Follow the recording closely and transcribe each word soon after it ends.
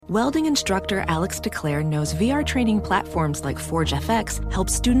Welding instructor Alex DeClaire knows VR training platforms like Forge FX help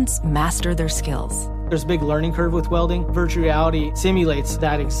students master their skills. There's a big learning curve with welding. Virtual reality simulates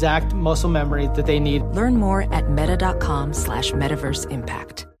that exact muscle memory that they need. Learn more at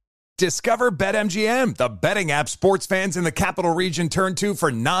meta.com/metaverseimpact. Discover BetMGM, the betting app sports fans in the capital region turn to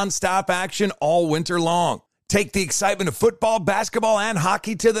for nonstop action all winter long. Take the excitement of football, basketball, and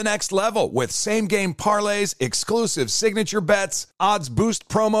hockey to the next level with same-game parlays, exclusive signature bets, odds boost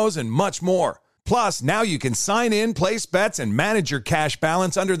promos, and much more. Plus, now you can sign in, place bets, and manage your cash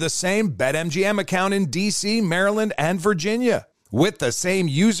balance under the same BetMGM account in D.C., Maryland, and Virginia. With the same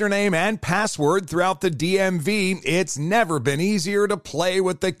username and password throughout the DMV, it's never been easier to play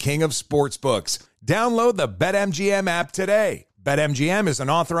with the king of sportsbooks. Download the BetMGM app today. BetMGM is an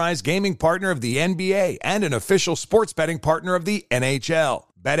authorized gaming partner of the NBA and an official sports betting partner of the NHL.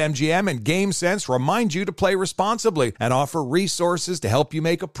 BetMGM and GameSense remind you to play responsibly and offer resources to help you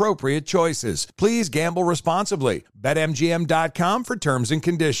make appropriate choices. Please gamble responsibly. BetMGM.com for terms and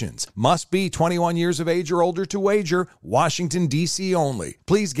conditions. Must be 21 years of age or older to wager. Washington, D.C. only.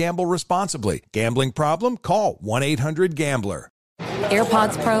 Please gamble responsibly. Gambling problem? Call 1-800-GAMBLER.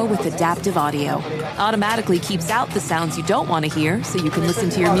 AirPods Pro with adaptive audio automatically keeps out the sounds you don't want to hear so you can listen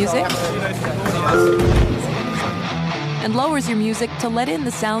to your music, and lowers your music to let in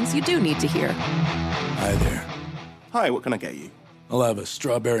the sounds you do need to hear. Hi there. Hi, what can I get you? I'll have a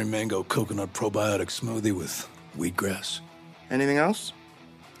strawberry mango coconut probiotic smoothie with wheatgrass. Anything else?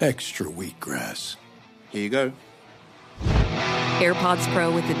 Extra wheatgrass. Here you go. AirPods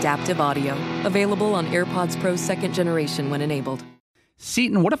Pro with adaptive audio. Available on AirPods Pro 2nd generation when enabled.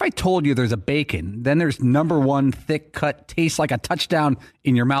 Seton, what if I told you there's a bacon, then there's number one thick cut, tastes like a touchdown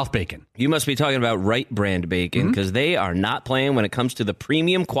in your mouth bacon? You must be talking about Wright brand bacon, because they are not playing when it comes to the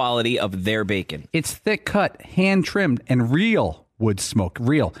premium quality of their bacon. It's thick cut, hand trimmed, and real wood smoke,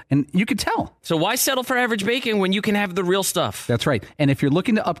 real. And you could tell. So why settle for average bacon when you can have the real stuff? That's right. And if you're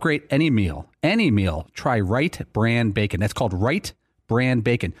looking to upgrade any meal, try Wright brand bacon. That's called Wright brand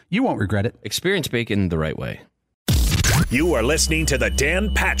bacon. You won't regret it. Experience bacon the right way. You are listening to the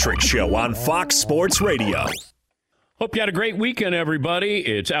Dan Patrick Show on Fox Sports Radio. Hope you had a great weekend, everybody.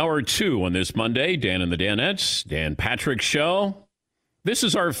 It's hour 2 on this Monday. Dan and the Danettes, Dan Patrick Show. This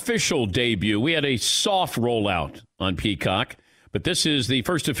is our official debut. We had a soft rollout on Peacock, but this is the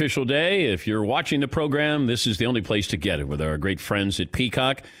first official day. If you're watching the program, this is the only place to get it with our great friends at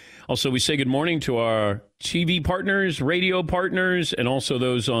Peacock. Also, we say good morning to our TV partners, radio partners, and also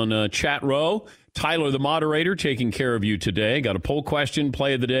those on Chat Row. Tyler, the moderator, taking care of you today. Got a poll question,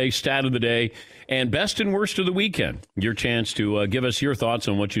 play of the day, stat of the day, and best and worst of the weekend. Your chance to give us your thoughts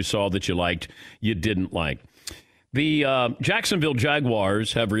on what you saw that you liked, you didn't like. The Jacksonville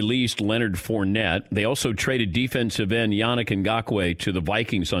Jaguars have released Leonard Fournette. They also traded defensive end Yannick Ngakoue to the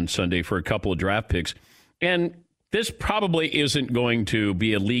Vikings on Sunday for a couple of draft picks. And this probably isn't going to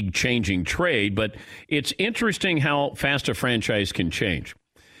be a league-changing trade, but it's interesting how fast a franchise can change.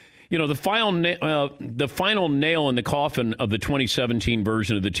 You know, the final nail in the coffin of the 2017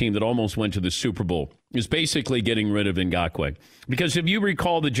 version of the team that almost went to the Super Bowl is basically getting rid of Ngakoue. Because if you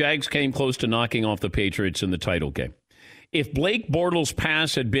recall, the Jags came close to knocking off the Patriots in the title game. If Blake Bortles'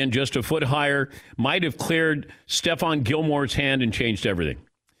 pass had been just a foot higher, might have cleared Stephon Gilmore's hand and changed everything.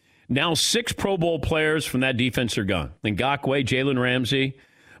 Now 6 Pro Bowl players from that defense are gone. Ngakoue, Jalen Ramsey,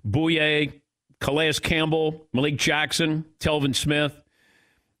 Bouye, Calais Campbell, Malik Jackson, Telvin Smith.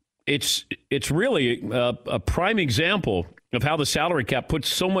 It's really a prime example of how the salary cap puts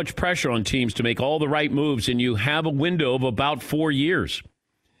so much pressure on teams to make all the right moves, and you have a window of about 4 years.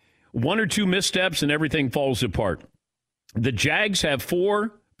 1 or 2 missteps and everything falls apart. The Jags have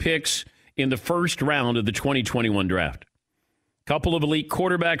 4 picks in the first round of the 2021 draft. Couple of elite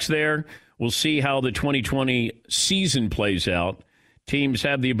quarterbacks there. We'll see how the 2020 season plays out. Teams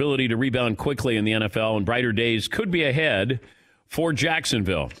have the ability to rebound quickly in the NFL, and brighter days could be ahead for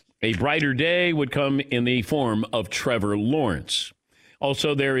Jacksonville. A brighter day would come in the form of Trevor Lawrence.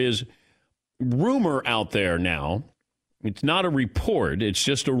 Also, there is rumor out there now. It's not a report. It's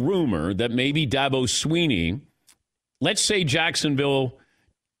just a rumor that maybe Dabo Swinney, let's say Jacksonville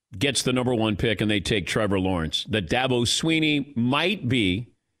gets the number 1 pick and they take Trevor Lawrence, that Dabo Swinney might be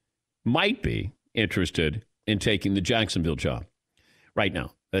interested in taking the Jacksonville job right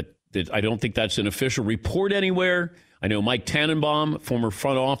now. I don't think that's an official report anywhere. I know Mike Tannenbaum, former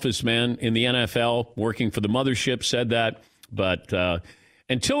front office man in the NFL, working for the mothership, said that. But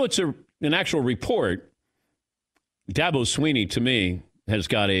until it's an actual report, Dabo Swinney, to me, has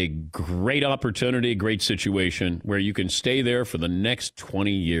got a great opportunity, great situation where you can stay there for the next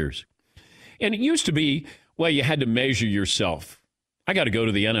 20 years. And it used to be, well, you had to measure yourself. I got to go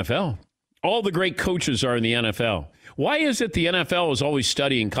to the NFL. All the great coaches are in the NFL. Why is it the NFL is always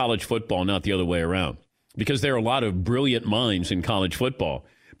studying college football, not the other way around? Because there are a lot of brilliant minds in college football.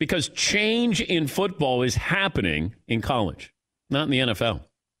 Because change in football is happening in college, not in the NFL.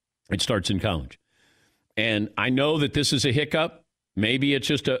 It starts in college. And I know that this is a hiccup. Maybe it's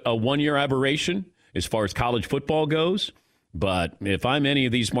just a one-year aberration as far as college football goes. But if I'm any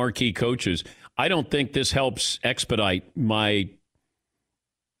of these marquee coaches, I don't think this helps expedite my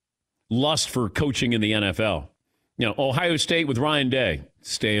lust for coaching in the NFL. You know, Ohio State with Ryan Day.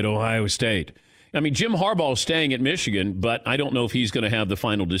 Stay at Ohio State. I mean, Jim Harbaugh is staying at Michigan, but I don't know if he's going to have the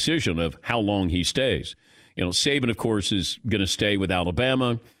final decision of how long he stays. You know, Saban, of course, is going to stay with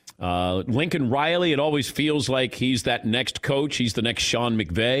Alabama. Lincoln Riley, it always feels like he's that next coach. He's the next Sean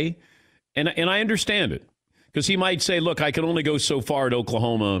McVay. And I understand it because he might say, look, I can only go so far at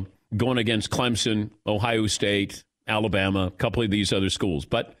Oklahoma going against Clemson, Ohio State, Alabama, a couple of these other schools.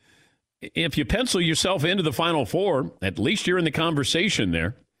 But if you pencil yourself into the Final Four, at least you're in the conversation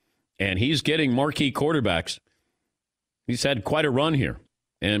there. And he's getting marquee quarterbacks. He's had quite a run here.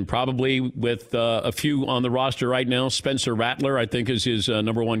 And probably with a few on the roster right now, Spencer Rattler, I think, is his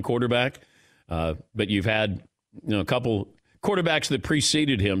number one quarterback. But you've had a couple quarterbacks that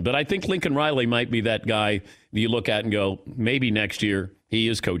preceded him. But I think Lincoln Riley might be that guy that you look at and go, maybe next year he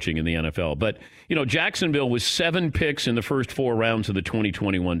is coaching in the NFL. But, Jacksonville was 7 picks in the first 4 rounds of the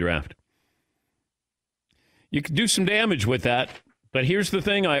 2021 draft. You could do some damage with that. But here's the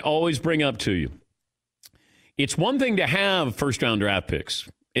thing I always bring up to you. It's one thing to have first-round draft picks.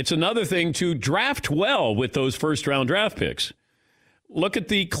 It's another thing to draft well with those first-round draft picks. Look at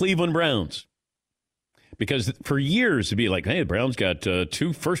the Cleveland Browns. Because for years, it'd be like, hey, the Browns got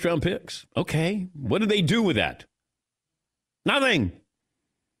 2 first-round picks. Okay, what do they do with that? Nothing.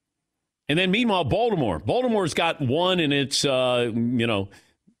 And then meanwhile, Baltimore's got 1 in its,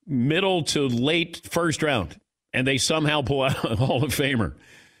 middle to late first round. And they somehow pull out a Hall of Famer.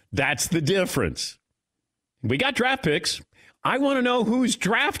 That's the difference. We got draft picks. I want to know who's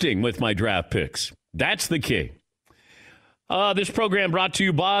drafting with my draft picks. That's the key. This program brought to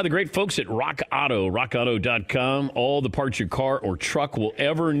you by the great folks at Rock Auto, rockauto.com. All the parts your car or truck will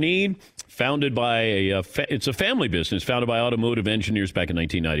ever need. Founded by it's a family business, founded by automotive engineers back in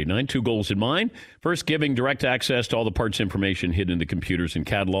 1999. 2 goals in mind. First, giving direct access to all the parts information hidden in the computers and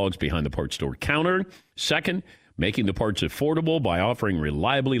catalogs behind the parts store counter. Second, making the parts affordable by offering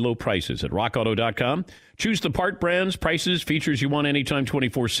reliably low prices at rockauto.com. Choose the part brands, prices, features you want anytime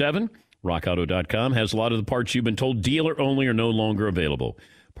 24/7. rockauto.com has a lot of the parts you've been told dealer only are no longer available.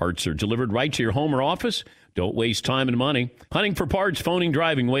 Parts are delivered right to your home or office. Don't waste time and money hunting for parts, phoning,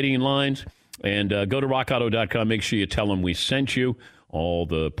 driving, waiting in lines. And go to rockauto.com. Make sure you tell them we sent you. All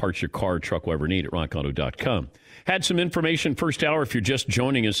the parts your car or truck will ever need at rockauto.com. Had some information first hour if you're just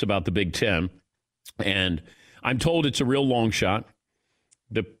joining us about the Big Ten. And I'm told it's a real long shot.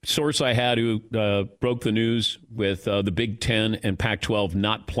 The source I had who broke the news with the Big Ten and Pac-12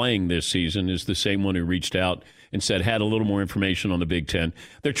 not playing this season is the same one who reached out and said had a little more information on the Big Ten.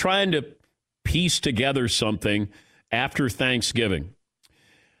 They're trying to piece together something after Thanksgiving.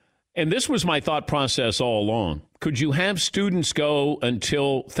 And this was my thought process all along. Could you have students go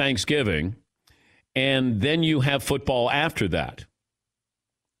until Thanksgiving and then you have football after that?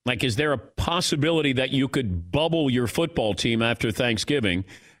 Like, is there a possibility that you could bubble your football team after Thanksgiving?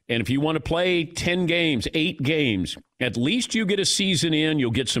 And if you want to play 10 games, 8 games, at least you get a season in. You'll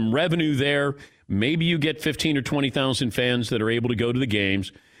get some revenue there. Maybe you get 15 or 20,000 fans that are able to go to the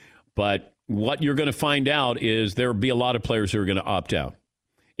games. But what you're going to find out is there will be a lot of players who are going to opt out.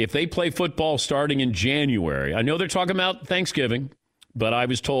 If they play football starting in January, I know they're talking about Thanksgiving, but I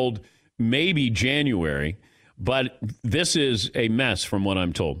was told maybe January. But this is a mess from what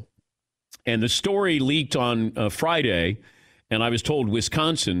I'm told. And the story leaked on Friday, and I was told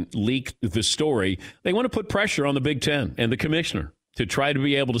Wisconsin leaked the story. They want to put pressure on the Big Ten and the commissioner to try to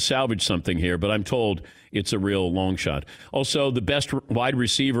be able to salvage something here, but I'm told it's a real long shot. Also, the best wide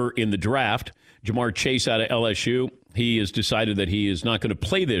receiver in the draft, Jamar Chase out of LSU, he has decided that he is not going to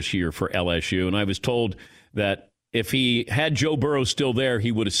play this year for LSU, and I was told that if he had Joe Burrow still there,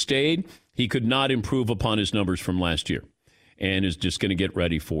 he would have stayed. He could not improve upon his numbers from last year and is just going to get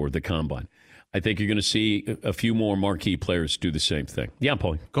ready for the combine. I think you're going to see a few more marquee players do the same thing. Yeah,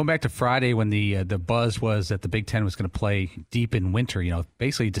 Paul. Going back to Friday when the buzz was that the Big Ten was going to play deep in winter,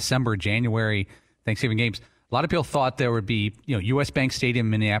 basically December, January, Thanksgiving games. A lot of people thought there would be, U.S. Bank Stadium,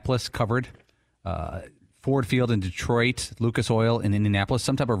 Minneapolis covered, Ford Field in Detroit, Lucas Oil in Indianapolis,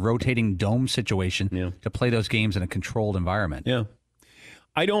 some type of rotating dome situation to play those games in a controlled environment. Yeah.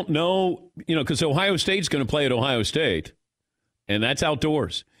 I don't know, because Ohio State's going to play at Ohio State. and that's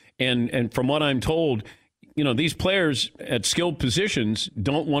outdoors. And from what I'm told, these players at skilled positions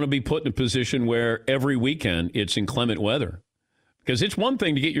don't want to be put in a position where every weekend it's inclement weather. Because it's one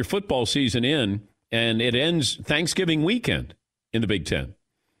thing to get your football season in, and it ends Thanksgiving weekend in the Big Ten.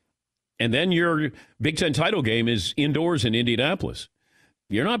 And then your Big Ten title game is indoors in Indianapolis.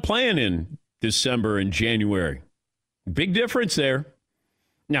 You're not playing in December and January. Big difference there.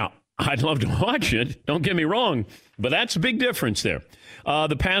 Now, I'd love to watch it. Don't get me wrong, but that's a big difference there.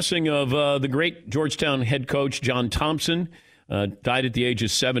 The passing of the great Georgetown head coach John Thompson died at the age of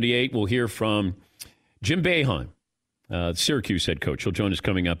 78. We'll hear from Jim Boeheim, Syracuse head coach. He'll join us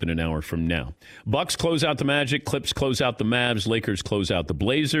coming up in an hour from now. Bucks close out the Magic. Clips close out the Mavs. Lakers close out the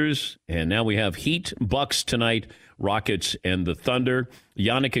Blazers. And now we have Heat, Bucks tonight, Rockets, and the Thunder.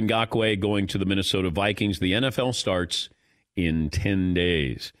 Yannick Ngakoue going to the Minnesota Vikings. The NFL starts in 10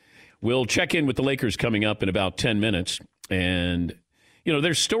 days. We'll check in with the Lakers coming up in about 10 minutes. And,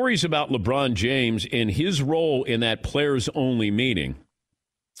 there's stories about LeBron James and his role in that players-only meeting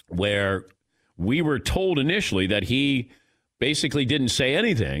where we were told initially that he basically didn't say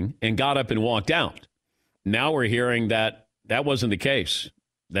anything and got up and walked out. Now we're hearing that that wasn't the case,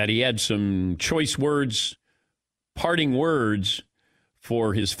 that he had some choice words, parting words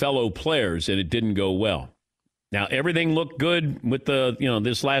for his fellow players, and it didn't go well. Now, everything looked good with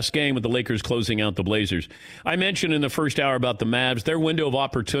this last game with the Lakers closing out the Blazers. I mentioned in the first hour about the Mavs. Their window of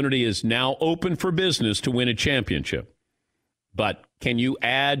opportunity is now open for business to win a championship. But can you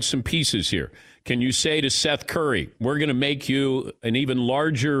add some pieces here? Can you say to Seth Curry, we're going to make you an even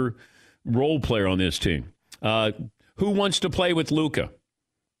larger role player on this team? Who wants to play with Luka?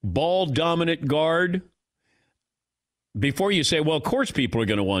 Ball-dominant guard? Before you say, well, of course people are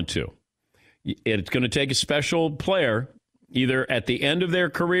going to want to. It's going to take a special player, either at the end of their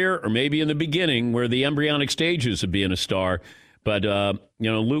career or maybe in the beginning, where the embryonic stages of being a star. But,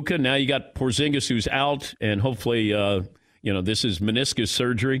 Luka, now you got Porzingis who's out, and hopefully, this is meniscus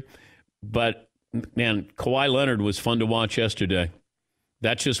surgery. But, man, Kawhi Leonard was fun to watch yesterday.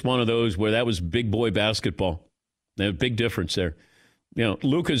 That's just one of those where that was big boy basketball. There's a big difference there.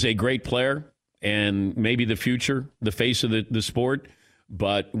 Luka's a great player and maybe the future, the face of the sport.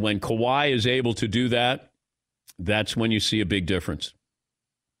 But when Kawhi is able to do that, that's when you see a big difference.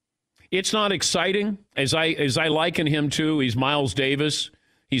 It's not exciting. As I liken him to, he's Miles Davis.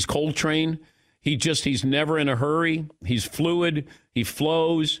 He's Coltrane. He's never in a hurry. He's fluid. He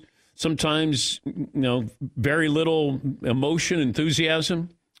flows. Sometimes, very little emotion, enthusiasm.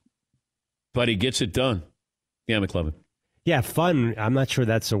 But he gets it done. Yeah, McLovin. Yeah, fun. I'm not sure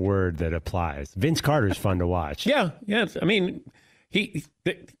that's a word that applies. Vince Carter's fun to watch. Yeah. I mean,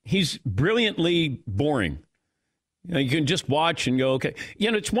 he's brilliantly boring. You can just watch and go, okay.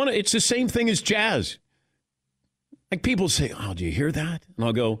 It's the same thing as jazz. Like people say, oh, do you hear that? And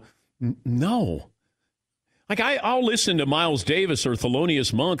I'll go, no. Like I'll listen to Miles Davis or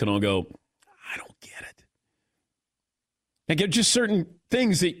Thelonious Monk and I'll go, I don't get it. Like there are just certain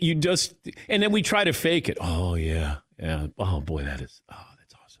things that you just, and then we try to fake it. Oh, yeah. Oh, boy, that's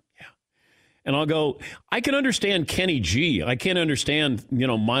awesome. Yeah. And I'll go, I can understand Kenny G. I can't understand,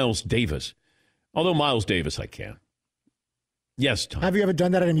 Miles Davis. Although Miles Davis, I can. Yes, Tom. Have you ever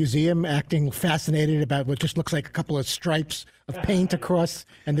done that at a museum, acting fascinated about what just looks like a couple of stripes of paint across,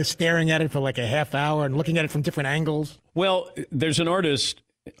 and they're staring at it for like a half hour and looking at it from different angles? Well, there's an artist,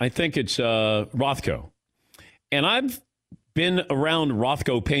 I think it's Rothko. And I've been around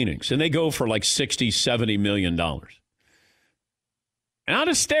Rothko paintings, and they go for like $60, $70 million. And I'll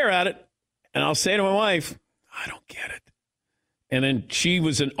just stare at it, and I'll say to my wife, I don't get it. And then she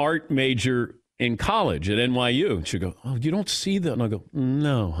was an art major in college at NYU. And she'd go, oh, you don't see that? And I'll go,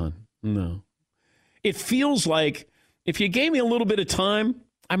 no, hon, no. It feels like if you gave me a little bit of time,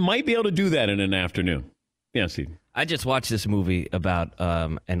 I might be able to do that in an afternoon. Yeah, Steve. I just watched this movie about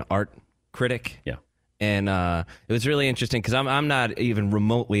an art critic. Yeah. And it was really interesting because I'm not even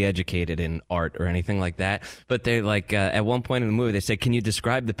remotely educated in art or anything like that. But they at one point in the movie, they said, can you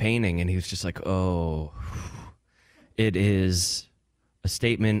describe the painting? And he was just like, oh, it is a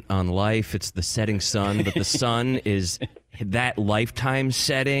statement on life. It's the setting sun, but the sun is that lifetime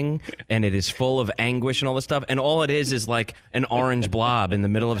setting, and it is full of anguish and all this stuff. And all it is like an orange blob in the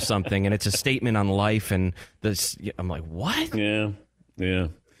middle of something, and it's a statement on life. And this, I'm like, what? Yeah.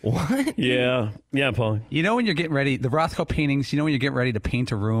 What? Yeah, Paul. When you're getting ready, the Rothko paintings, when you're getting ready to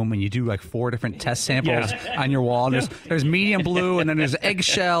paint a room and you do like 4 different test samples on your wall. And there's medium blue, and then there's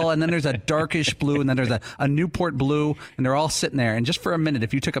eggshell, and then there's a darkish blue, and then there's a Newport blue, and they're all sitting there. And just for a minute,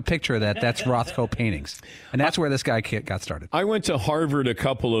 if you took a picture of that, that's Rothko paintings. And that's where this guy got started. I went to Harvard a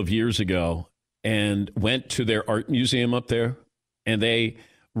couple of years ago and went to their art museum up there. And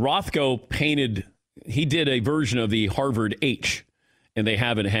Rothko painted, he did a version of the Harvard H, and they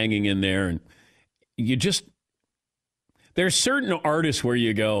have it hanging in there. And there's certain artists where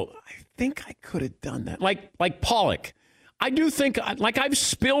you go, I think I could have done that. Like Pollock. I do think, I've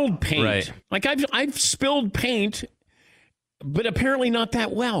spilled paint. Right. Like I've spilled paint, but apparently not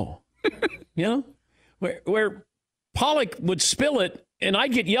that well. Where Pollock would spill it, and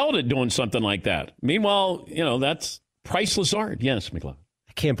I'd get yelled at doing something like that. Meanwhile, that's priceless art. Yes, McLeod.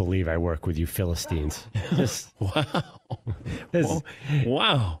 I can't believe I work with you Philistines.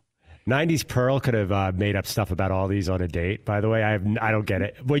 Wow. 90s Pearl could have made up stuff about all these on a date, by the way. I don't get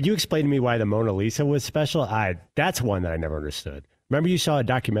it. Would you explain to me why the Mona Lisa was special? That's one that I never understood. Remember you saw a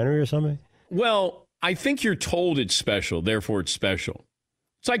documentary or something? Well, I think you're told it's special, therefore it's special.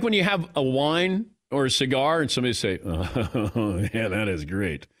 It's like when you have a wine or a cigar and somebody say, oh, yeah, that is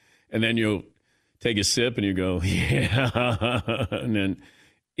great. And then you'll take a sip and you go, yeah. And then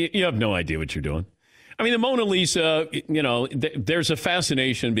you have no idea what you're doing. I mean, the Mona Lisa, there's a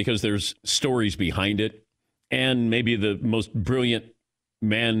fascination because there's stories behind it. And maybe the most brilliant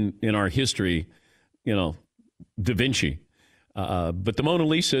man in our history, Da Vinci. But the Mona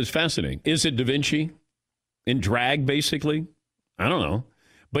Lisa is fascinating. Is it Da Vinci in drag, basically? I don't know.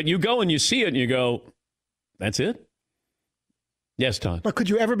 But you go and you see it and you go, that's it? Yes, Todd. But could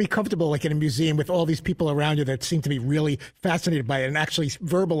you ever be comfortable, like in a museum, with all these people around you that seem to be really fascinated by it and actually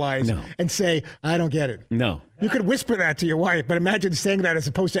verbalize and say, I don't get it? No. You could whisper that to your wife, but imagine saying that as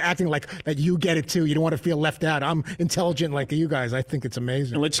opposed to acting like that you get it too. You don't want to feel left out. I'm intelligent like you guys. I think it's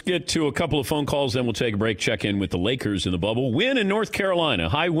amazing. Let's get to a couple of phone calls, then we'll take a break, check in with the Lakers in the bubble. Win in North Carolina.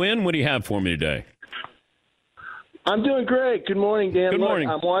 Hi, Win. What do you have for me today? I'm doing great. Good morning, Dan. Good morning.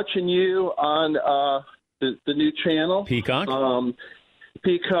 Look, I'm watching you on the new channel. Peacock?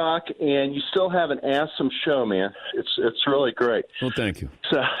 Peacock, and you still have an awesome show, man. It's really great. Well, thank you.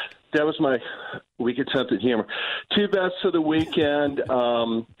 So that was my weak attempt at humor. Two bets of the weekend.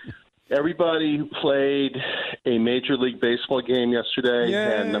 Everybody played a Major League Baseball game yesterday.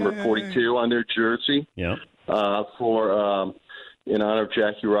 Had number 42 on their jersey. Yeah. For in honor of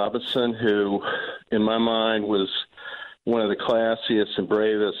Jackie Robinson, who, in my mind, was one of the classiest and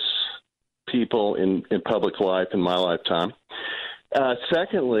bravest people in public life in my lifetime.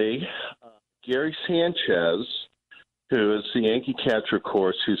 Secondly, Gary Sanchez, who is the Yankee catcher, of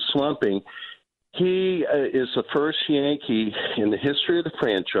course, who's slumping, he is the first Yankee in the history of the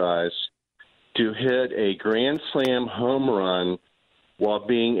franchise to hit a Grand Slam home run while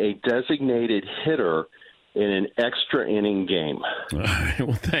being a designated hitter in an extra inning game.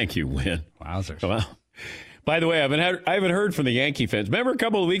 Well, thank you, Win. Wowzers. Well, by the way, I haven't heard from the Yankee fans. Remember a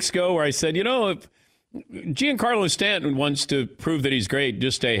couple of weeks ago where I said, if Giancarlo Stanton wants to prove that he's great,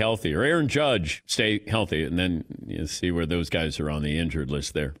 just stay healthy. Or Aaron Judge, stay healthy. And then you see where those guys are on the injured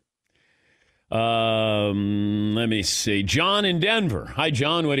list there. Let me see. John in Denver. Hi,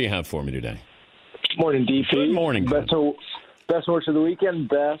 John. What do you have for me today? Morning, DP. Good morning. Best horse of the weekend,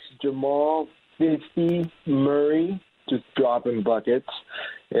 Best Jamal 50, Murray, just dropping buckets.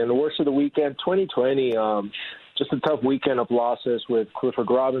 And the worst of the weekend, 2020, just a tough weekend of losses with Clifford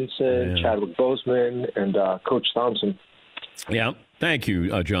Robinson, Chadwick Boseman, and Coach Thompson. Yeah, thank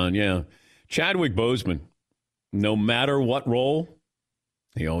you, John. Yeah, Chadwick Boseman, no matter what role,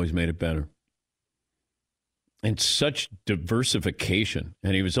 he always made it better. And such diversification.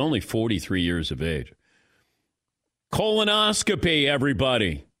 And he was only 43 years of age. Colonoscopy,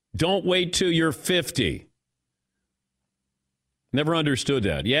 everybody. Don't wait till you're 50. Never understood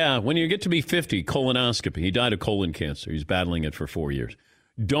that. Yeah, when you get to be 50, colonoscopy. He died of colon cancer. He's battling it for 4 years.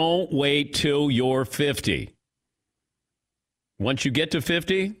 Don't wait till you're 50. Once you get to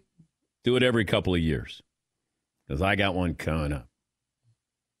 50, do it every couple of years. Because I got one coming up.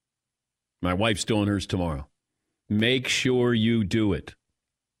 My wife's doing hers tomorrow. Make sure you do it.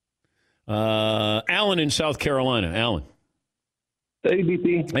 Alan in South Carolina. Alan. Hey,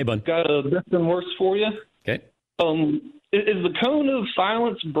 BP. Hey, bud. Got a best and worst for you. Okay. Is the cone of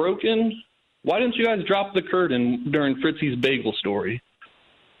silence broken? Why didn't you guys drop the curtain during Fritzy's bagel story?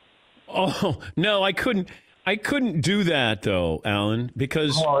 Oh, no, I couldn't do that, though, Alan,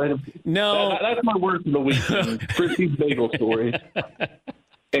 because that's my worst of the weekend, Fritzy's bagel story.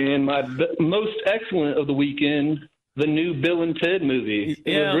 And my most excellent of the weekend, the new Bill and Ted movie.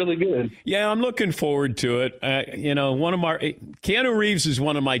 It was really good. Yeah, I'm looking forward to it. Keanu Reeves is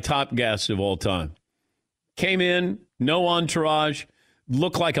one of my top guests of all time. Came in, no entourage,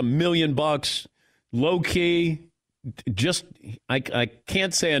 looked like $1 million, low key. Just, I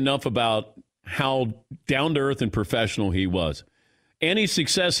can't say enough about how down to earth and professional he was. Any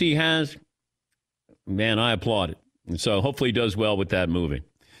success he has, man, I applaud it. So hopefully he does well with that movie.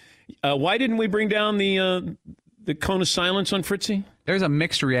 Why didn't we bring down the cone of silence on Fritzy? There's a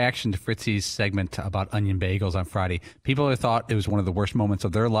mixed reaction to Fritzy's segment about onion bagels on Friday. People have thought it was one of the worst moments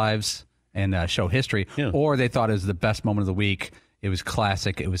of their lives in show history, or they thought it was the best moment of the week. It was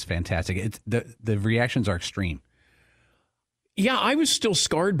classic. It was fantastic. The reactions are extreme. Yeah, I was still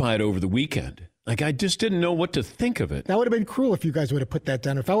scarred by it over the weekend. Like, I just didn't know what to think of it. That would have been cruel if you guys would have put that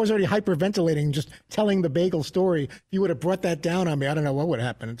down. If I was already hyperventilating, just telling the bagel story, if you would have brought that down on me, I don't know what would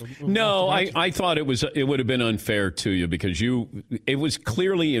happen. No, I thought it would have been unfair to you because it was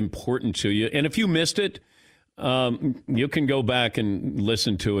clearly important to you. And if you missed it, you can go back and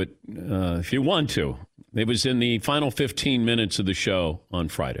listen to it if you want to. It was in the final 15 minutes of the show on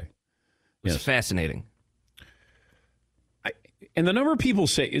Friday. It was fascinating. And the number of people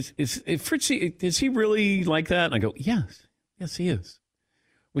say, is Fritzy, is he really like that? And I go, yes, he is.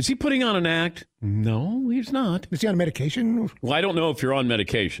 Was he putting on an act? No, he's not. Is he on medication? Well, I don't know if you're on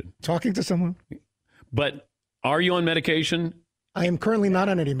medication. Talking to someone? But are you on medication? I am currently not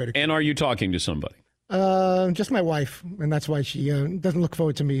on any medication. And are you talking to somebody? Just my wife, and that's why she doesn't look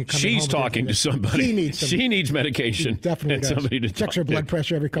forward to me coming home. She's talking to somebody. She needs medication. She definitely does. Somebody to checks her blood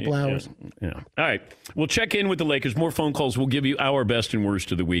pressure every couple hours. Yeah. All right. We'll check in with the Lakers. More phone calls. We'll give you our best and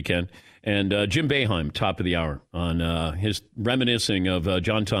worst of the weekend. And Jim Boeheim, top of the hour, on his reminiscing of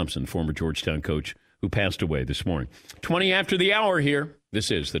John Thompson, former Georgetown coach, who passed away this morning. 20 after the hour here.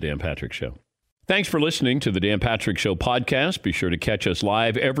 This is the Dan Patrick Show. Thanks for listening to the Dan Patrick Show podcast. Be sure to catch us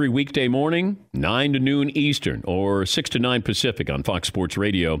live every weekday morning, 9 to noon Eastern or 6 to 9 Pacific on Fox Sports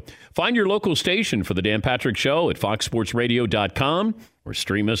Radio. Find your local station for the Dan Patrick Show at foxsportsradio.com or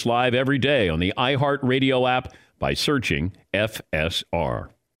stream us live every day on the iHeartRadio app by searching FSR.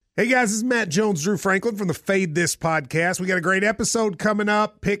 Hey guys, this is Matt Jones, Drew Franklin from the Fade This podcast. We got a great episode coming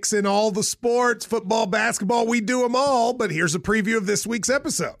up, picks in all the sports, football, basketball, we do them all. But here's a preview of this week's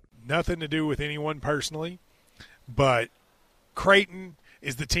episode. Nothing to do with anyone personally, but Creighton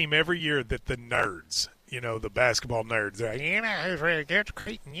is the team every year that the nerds, the basketball nerds, they're like, who's ready against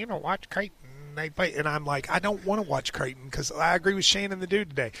Creighton? Watch Creighton. They play. And I'm like, I don't want to watch Creighton because I agree with Shannon the dude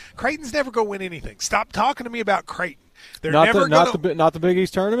today. Creighton's never going to win anything. Stop talking to me about Creighton. They're not never the Big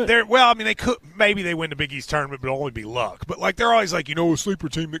East tournament. They could maybe they win the Big East tournament, but it'll only be luck. But they're always like, a sleeper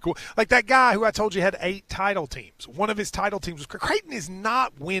team that like that guy who I told you had 8 title teams. One of his title teams was Creighton is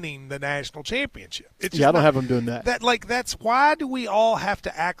not winning the national championship. I don't have them doing that. That's why do we all have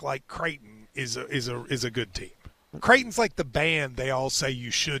to act like Creighton is a good team? Creighton's like the band they all say you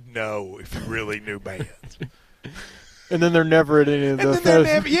should know if you really knew bands. And then they're never at any of those.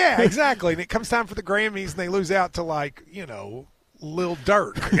 Yeah, exactly. And it comes time for the Grammys, and they lose out to Lil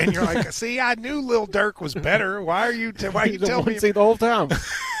Durk, and you're like, "See, I knew Lil Durk was better. Why are you telling me?" The whole time.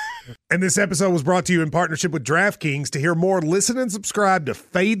 And this episode was brought to you in partnership with DraftKings. To hear more, listen and subscribe to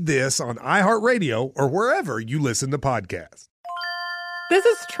Fade This on iHeartRadio or wherever you listen to podcasts. This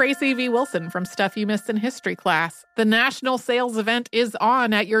is Tracy V. Wilson from Stuff You Missed in History Class. The national sales event is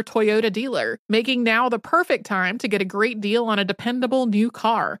on at your Toyota dealer, making now the perfect time to get a great deal on a dependable new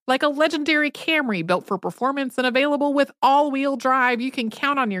car. Like a legendary Camry built for performance and available with all-wheel drive, you can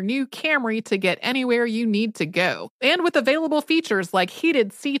count on your new Camry to get anywhere you need to go. And with available features like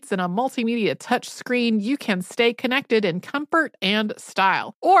heated seats and a multimedia touchscreen, you can stay connected in comfort and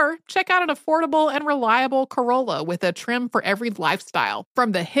style. Or check out an affordable and reliable Corolla with a trim for every lifestyle.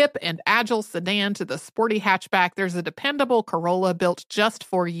 From the hip and agile sedan to the sporty hatchback, there's a dependable Corolla built just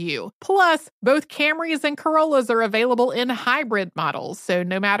for you. Plus, both Camrys and Corollas are available in hybrid models, so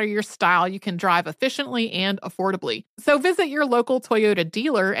no matter your style, you can drive efficiently and affordably. So visit your local Toyota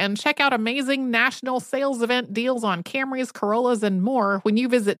dealer and check out amazing national sales event deals on Camrys, Corollas, and more when you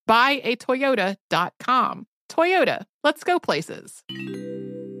visit buyatoyota.com. Toyota, let's go places.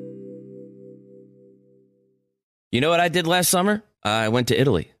 You know what I did last summer? I went to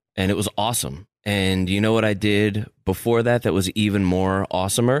Italy, and it was awesome. And you know what I did before that was even more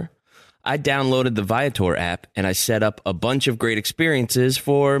awesomer? I downloaded the Viator app, and I set up a bunch of great experiences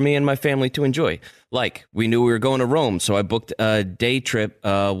for me and my family to enjoy. Like, we knew we were going to Rome, so I booked a day trip,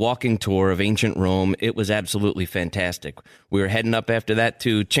 walking tour of ancient Rome. It was absolutely fantastic. We were heading up after that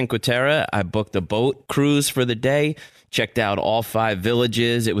to Cinque Terre. I booked a boat cruise for the day, checked out all 5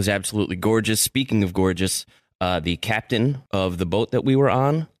 villages. It was absolutely gorgeous. Speaking of gorgeous, the captain of the boat that we were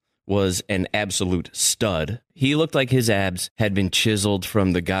on was an absolute stud. He looked like his abs had been chiseled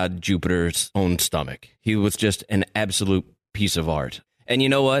from the god Jupiter's own stomach. He was just an absolute piece of art. And you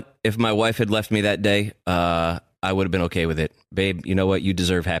know what? If my wife had left me that day, I would have been okay with it. Babe, you know what? You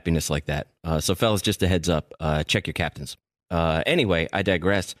deserve happiness like that. So fellas, just a heads up, check your captains. Anyway, I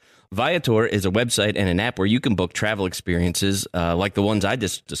digress. Viator is a website and an app where you can book travel experiences like the ones I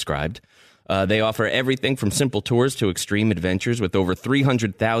just described. They offer everything from simple tours to extreme adventures with over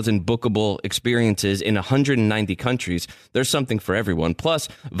 300,000 bookable experiences in 190 countries. There's something for everyone. Plus,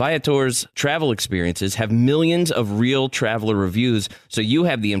 Viator's travel experiences have millions of real traveler reviews, so you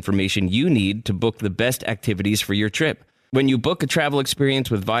have the information you need to book the best activities for your trip. When you book a travel experience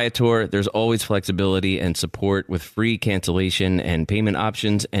with Viator, there's always flexibility and support with free cancellation and payment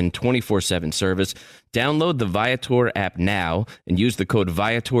options and 24/7 service. Download the Viator app now and use the code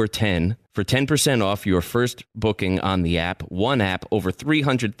Viator10 for 10% off your first booking on the app. One app, over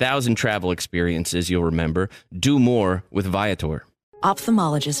 300,000 travel experiences you'll remember. Do more with Viator.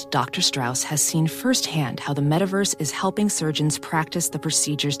 Ophthalmologist Dr. Strauss has seen firsthand how the metaverse is helping surgeons practice the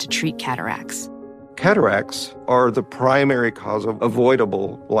procedures to treat cataracts. Cataracts are the primary cause of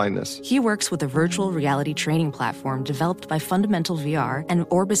avoidable blindness. He works with a virtual reality training platform developed by Fundamental VR and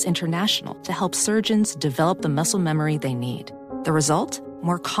Orbis International to help surgeons develop the muscle memory they need. The result?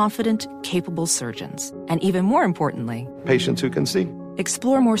 More confident, capable surgeons. And even more importantly, patients who can see.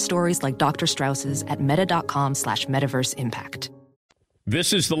 Explore more stories like Dr. Strauss's at meta.com/metaverse impact.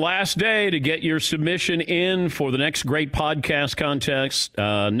 This is the last day to get your submission in for the Next Great Podcast contest.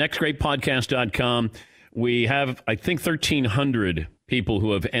 NextGreatPodcast.com. We have, I think, 1,300 people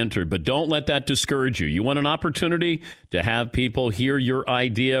who have entered, but don't let that discourage you. You want an opportunity to have people hear your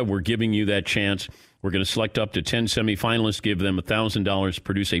idea? We're giving you that chance. We're going to select up to 10 semifinalists, give them $1,000,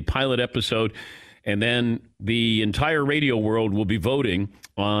 produce a pilot episode, and then the entire radio world will be voting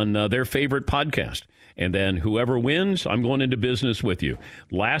on their favorite podcast. And then whoever wins, I'm going into business with you.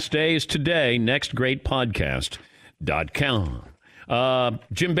 Last day is today, nextgreatpodcast.com.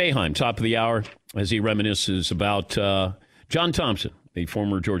 Jim Boeheim, top of the hour, as he reminisces about John Thompson, the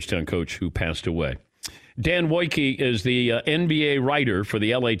former Georgetown coach who passed away. Dan Woike is the NBA writer for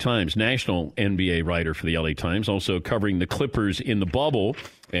the LA Times, national NBA writer for the LA Times, also covering the Clippers in the bubble,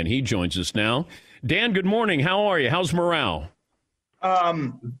 and he joins us now. Dan, good morning. How are you? How's morale?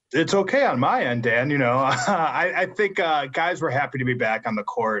 It's okay on my end, Dan. You know, I think guys were happy to be back on the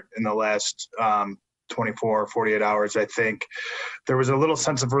court in the last 24, 48 hours. I think there was a little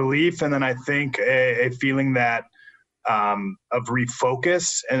sense of relief, and then I think a feeling that of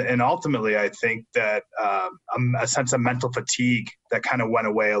refocus, and ultimately I think that a sense of mental fatigue that kind of went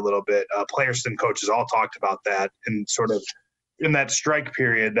away a little bit. Players and coaches all talked about that, and sort of in that strike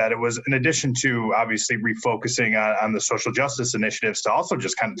period, that it was in addition to obviously refocusing on the social justice initiatives, to also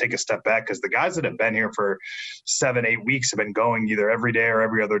just kind of take a step back, because the guys that have been here for 7-8 weeks have been going either every day or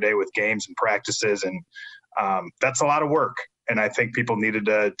every other day with games and practices. And that's a lot of work. And I think people needed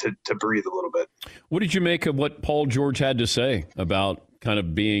to breathe a little bit. What did you make of what Paul George had to say about kind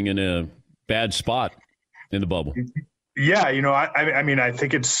of being in a bad spot in the bubble? Yeah, you know, I mean, I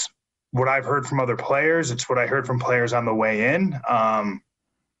think it's what I've heard from other players. It's what I heard from players on the way in.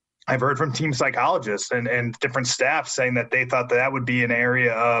 I've heard from team psychologists and different staff saying that they thought that would be an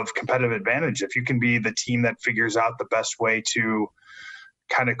area of competitive advantage. If you can be the team that figures out the best way to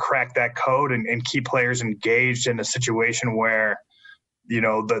kind of crack that code and keep players engaged in a situation where, you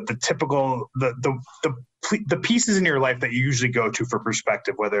know, the typical, the pieces in your life that you usually go to for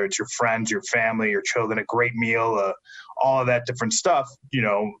perspective, whether it's your friends, your family, your children, a great meal, all of that different stuff, you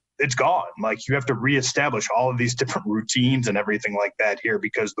know, it's gone. Like, you have to reestablish all of these different routines and everything like that here,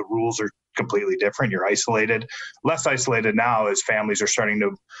 because the rules are completely different. You're isolated, less isolated now as families are starting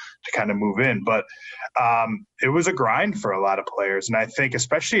to kind of move in. But it was a grind for a lot of players. And I think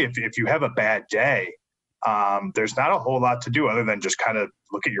especially if you have a bad day, there's not a whole lot to do other than just kind of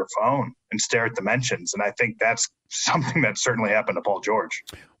look at your phone and stare at the mentions. And I think that's something that certainly happened to Paul George.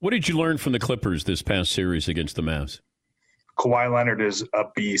 What did you learn from the Clippers this past series against the Mavs? Kawhi Leonard is a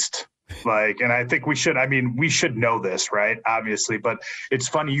beast. And I think we should know this, right? Obviously, but it's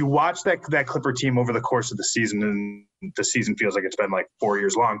funny. You watch that Clipper team over the course of the season, and the season feels like it's been like 4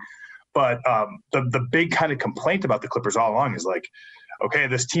 years long. But the big kind of complaint about the Clippers all along is like, okay,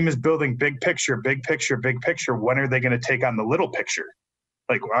 this team is building big picture, big picture, big picture. When are they going to take on the little picture?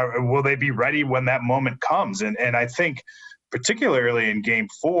 Like, will they be ready when that moment comes? And I think particularly in Game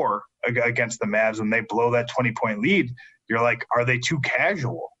 4 against the Mavs, when they blow that 20-point lead, you're like, are they too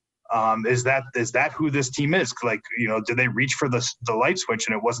casual? Is that who this team is? Like, you know, did they reach for the light switch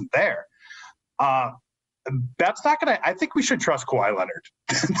and it wasn't there? That's not going to – I think we should trust Kawhi Leonard.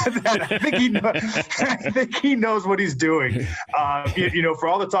 I think he knows what he's doing. You know, for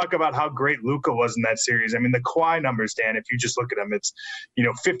all the talk about how great Luka was in that series, I mean, the Kawhi numbers, Dan, if you just look at them, it's, you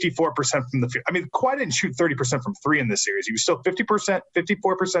know, 54% from the field. I mean, Kawhi didn't shoot 30% from three in this series. He was still 50%,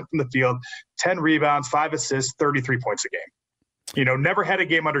 54% from the field, 10 rebounds, 5 assists, 33 points a game. Never had a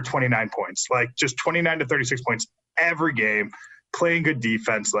game under 29 points, like just 29 to 36 points every game, playing good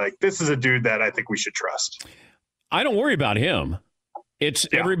defense. Like, this is a dude that I think we should trust. I don't worry about him. It's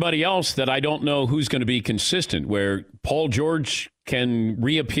everybody else that I don't know who's going to be consistent, where Paul George can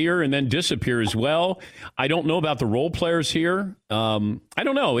reappear and then disappear as well. I don't know about the role players here. I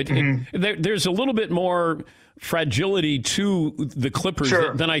don't know. There's a little bit more fragility to the Clippers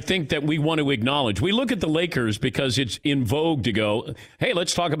than I think that we want to acknowledge. We look at the Lakers because it's in vogue to go, hey,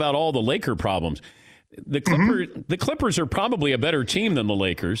 let's talk about all the Laker problems. The Clippers are probably a better team than the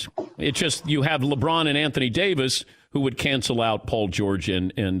Lakers. It's just you have LeBron and Anthony Davis who would cancel out Paul George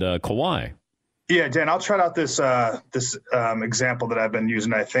and Kawhi. Yeah, Dan, I'll try out this example that I've been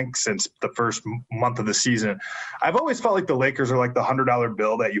using, I think, since the first month of the season. I've always felt like the Lakers are like the $100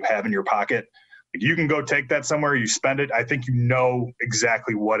 bill that you have in your pocket. You can go take that somewhere, you spend it. I think you know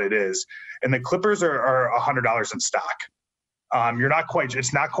exactly what it is. And the Clippers are $100 in stock.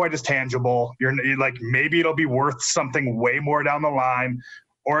 It's not quite as tangible. You're like, maybe it'll be worth something way more down the line,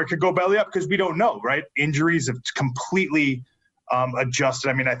 or it could go belly up because we don't know, right? Injuries have completely adjusted.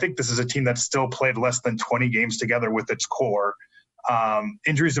 I mean, I think this is a team that's still played less than 20 games together with its core.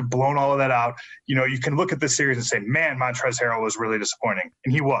 Injuries have blown all of that out. You can look at this series and say, man, Montrezl Harrell was really disappointing.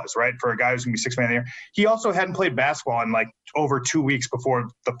 And he was, right? For a guy who's going to be sixth man of the year. He also hadn't played basketball in like over 2 weeks before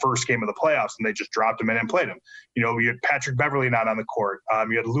the first game of the playoffs, and they just dropped him in and played him. You had Patrick Beverley not on the court.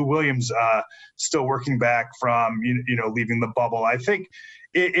 You had Lou Williams still working back from, leaving the bubble. I think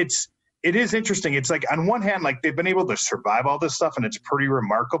it is interesting. It's like, on one hand, like, they've been able to survive all this stuff, and it's pretty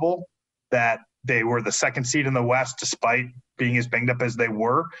remarkable that they were the second seed in the West despite being as banged up as they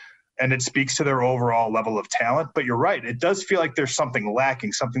were. And it speaks to their overall level of talent. But you're right. It does feel like there's something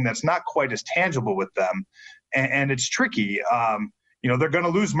lacking, something that's not quite as tangible with them. And it's tricky. They're going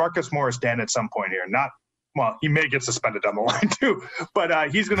to lose Marcus Morris, Dan, at some point here. He may get suspended down the line too, but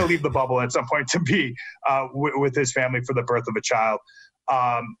he's going to leave the bubble at some point to be with his family for the birth of a child.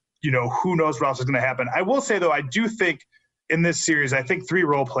 Who knows what else is going to happen. I will say, though, I do think in this series, I think three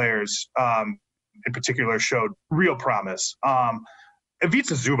role players in particular showed real promise.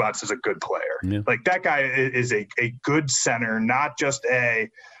 Ivica Zubac is a good player. Yeah. Like, that guy is a good center, not just a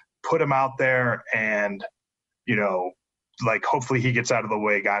put him out there and, like, hopefully he gets out of the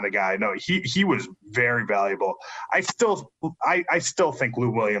way kind of guy. No, he was very valuable. I still think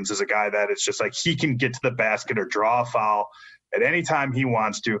Lou Williams is a guy that it's just like he can get to the basket or draw a foul at any time he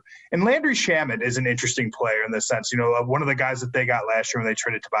wants to. And Landry Shamet is an interesting player in the sense, one of the guys that they got last year when they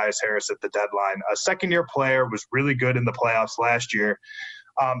traded Tobias Harris at the deadline, a second-year player, was really good in the playoffs last year.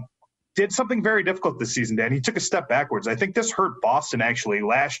 Did something very difficult this season, Dan. He took a step backwards. I think this hurt Boston actually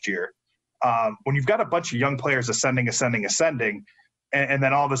last year. When you've got a bunch of young players ascending, and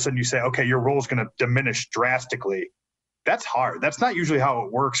then all of a sudden you say, okay, your role is going to diminish drastically. That's hard. That's not usually how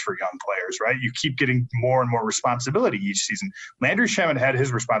it works for young players, right? You keep getting more and more responsibility each season. Landry Shamet had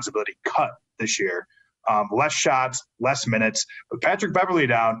his responsibility cut this year. Less shots, less minutes. With Patrick Beverley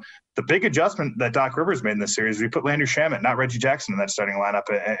down, the big adjustment that Doc Rivers made in this series, we put Landry Shamet, not Reggie Jackson, in that starting lineup,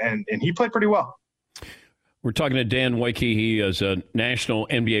 and he played pretty well. We're talking to Dan Woike. He is a national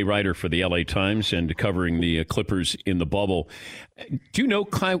NBA writer for the LA Times and covering the Clippers in the bubble. Do you know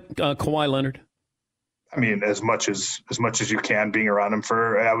Kawhi Leonard? I mean, as much as you can, being around him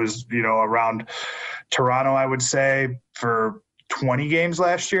I was, around Toronto, I would say, for 20 games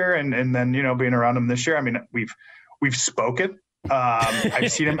last year, and then, being around him this year. I mean, we've spoken.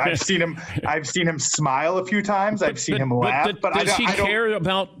 I've seen him smile a few times. I've seen him laugh. But does he care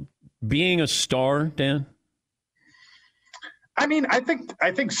about being a star, Dan? I mean, I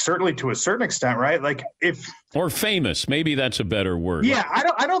think certainly to a certain extent, right? Like, or famous, maybe that's a better word. Yeah,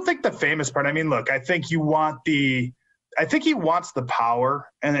 I don't think the famous part. I mean, look, I think he wants the power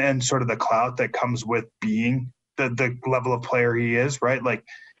and sort of the clout that comes with being the level of player he is, right? Like,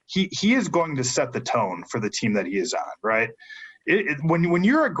 he is going to set the tone for the team that he is on, right? When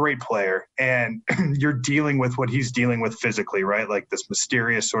you're a great player and you're dealing with what he's dealing with physically, right? Like this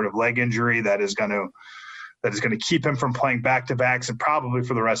mysterious sort of leg injury that is going to keep him from playing back-to-backs and probably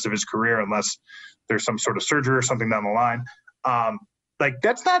for the rest of his career, unless there's some sort of surgery or something down the line.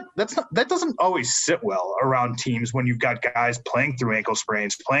 That doesn't always sit well around teams when you've got guys playing through ankle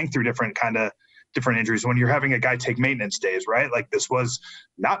sprains, playing through different injuries, when you're having a guy take maintenance days, right? Like, this was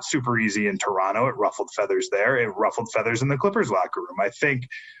not super easy in Toronto. It ruffled feathers there. It ruffled feathers in the Clippers locker room, I think.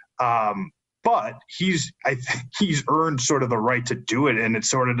 But I think he's earned sort of the right to do it. And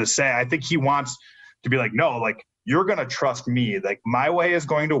it's sort of to say, I think he wants to be like, no, like, you're going to trust me. Like, my way is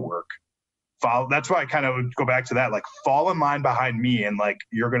going to work. That's why I kind of would go back to that, like, fall in line behind me and, like,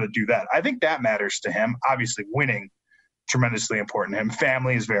 you're going to do that. I think that matters to him. Obviously, winning tremendously important to him.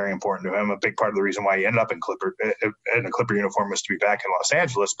 Family is very important to him. A big part of the reason why he ended up in a Clipper uniform was to be back in Los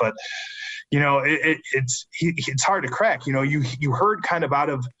Angeles. But, it's hard to crack. You heard kind of out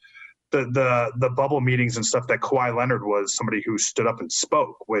of the bubble meetings and stuff that Kawhi Leonard was somebody who stood up and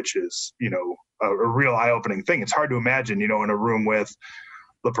spoke, which is, a real eye-opening thing. It's hard to imagine, in a room with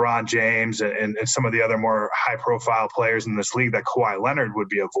LeBron James and some of the other more high-profile players in this league, that Kawhi Leonard would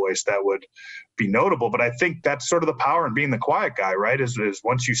be a voice that would be notable. But I think that's sort of the power in being the quiet guy, right? Is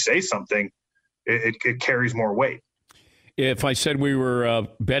once you say something, it carries more weight. If I said we were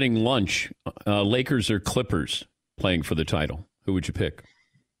betting lunch, Lakers or Clippers playing for the title, who would you pick?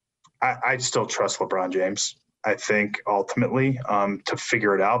 I still trust LeBron James, I think, ultimately, to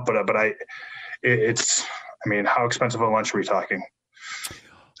figure it out. But how expensive a lunch are we talking?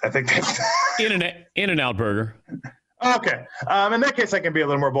 I think that's In-N-Out burger. Okay. In that case, I can be a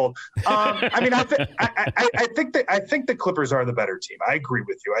little more bold. I think the Clippers are the better team. I agree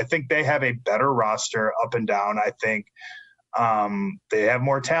with you. I think they have a better roster up and down. I think they have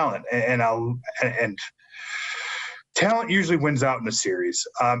more talent, and talent usually wins out in a series.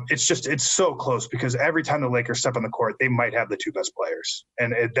 It's so close because every time the Lakers step on the court, they might have the two best players.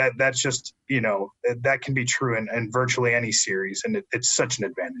 And that's just, that can be true in virtually any series. And it's such an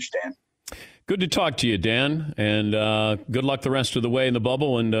advantage, Dan. Good to talk to you, Dan. And good luck the rest of the way in the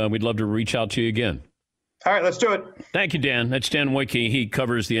bubble. And we'd love to reach out to you again. All right, let's do it. Thank you, Dan. That's Dan Woike. He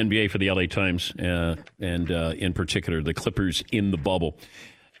covers the NBA for the LA Times and in particular the Clippers in the bubble.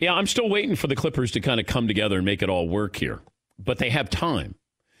 Yeah, I'm still waiting for the Clippers to kind of come together and make it all work here. But they have time.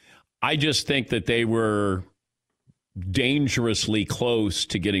 I just think that they were dangerously close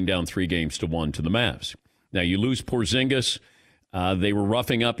to getting down 3-1 to the Mavs. Now, you lose Porzingis. They were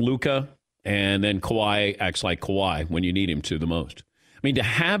roughing up Luka, and then Kawhi acts like Kawhi when you need him to the most. I mean, to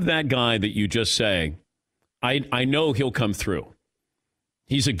have that guy that you just say, I know he'll come through.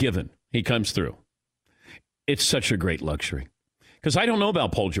 He's a given. He comes through. It's such a great luxury. Because I don't know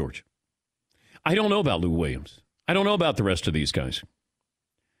about Paul George. I don't know about Lou Williams. I don't know about the rest of these guys.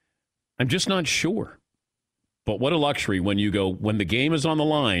 I'm just not sure. But what a luxury when the game is on the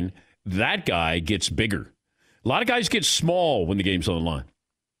line, that guy gets bigger. A lot of guys get small when the game's on the line.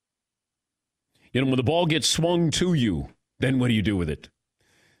 When the ball gets swung to you, then what do you do with it?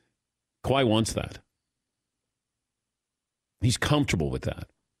 Kawhi wants that. He's comfortable with that.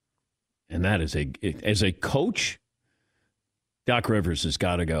 And that is as a coach, Doc Rivers has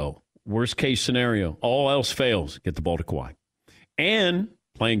got to go. Worst case scenario, all else fails, get the ball to Kawhi. And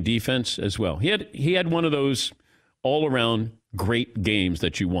playing defense as well. He had one of those all-around great games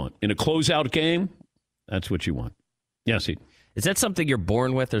that you want. In a closeout game, that's what you want. Yes, Is that something you're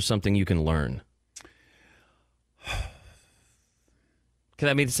born with or something you can learn?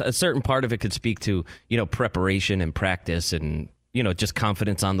 Because, a certain part of it could speak to, preparation and practice and, just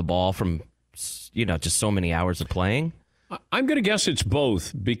confidence on the ball from, just so many hours of playing. I'm going to guess it's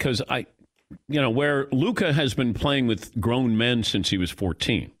both because where Luka has been playing with grown men since he was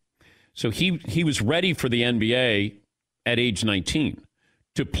 14. So he was ready for the NBA at age 19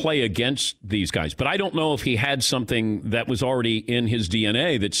 to play against these guys. But I don't know if he had something that was already in his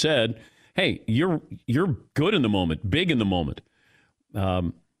DNA that said, hey, you're good in the moment, big in the moment.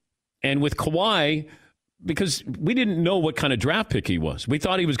 And with Kawhi, because we didn't know what kind of draft pick he was. We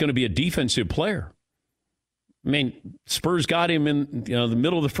thought he was going to be a defensive player. I mean, Spurs got him in the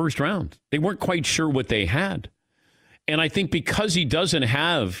middle of the first round. They weren't quite sure what they had. And I think because he doesn't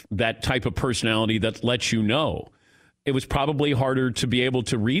have that type of personality that lets you know, it was probably harder to be able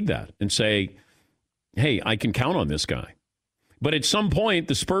to read that and say, hey, I can count on this guy. But at some point,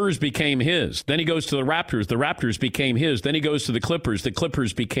 the Spurs became his. Then he goes to the Raptors. The Raptors became his. Then he goes to the Clippers. The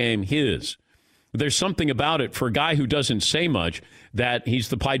Clippers became his. There's something about it for a guy who doesn't say much that he's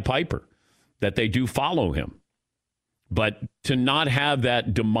the Pied Piper, that they do follow him. But to not have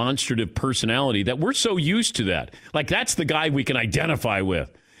that demonstrative personality that we're so used to that. Like, that's the guy we can identify with.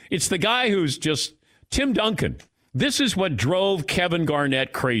 It's the guy who's just Tim Duncan. This is what drove Kevin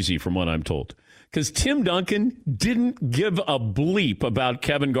Garnett crazy, from what I'm told. Because Tim Duncan didn't give a bleep about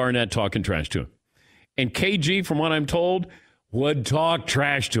Kevin Garnett talking trash to him. And KG, from what I'm told, would talk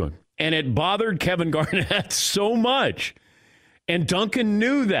trash to him. And it bothered Kevin Garnett so much. And Duncan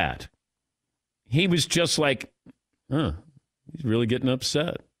knew that. He was just like, he's really getting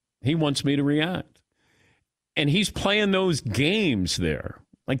upset. He wants me to react. And he's playing those games there.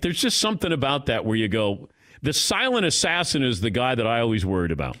 Like, there's just something about that where you go, the silent assassin is the guy that I always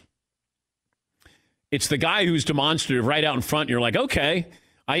worried about. It's the guy who's demonstrative right out in front. And you're like, okay,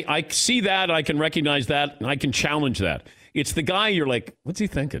 I see that. I can recognize that. And I can challenge that. It's the guy you're like, what's he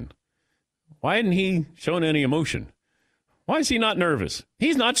thinking? Why hadn't he shown any emotion? Why is he not nervous?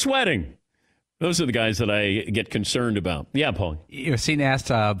 He's not sweating. Those are the guys that I get concerned about. Yeah, Paul. Seton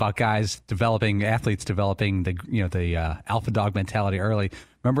asked about athletes developing the alpha dog mentality early.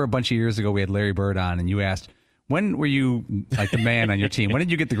 Remember a bunch of years ago we had Larry Bird on, and you asked, when were you like the man on your team? When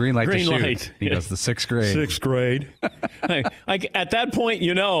did you get the green light to shoot? Green light. He goes, the sixth grade. Sixth grade. At that point,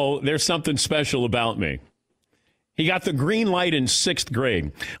 there's something special about me. He got the green light in sixth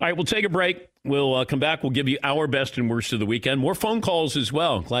grade. All right, we'll take a break. We'll come back. We'll give you our best and worst of the weekend. More phone calls as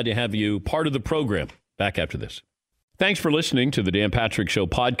well. Glad to have you part of the program. Back after this. Thanks for listening to the Dan Patrick Show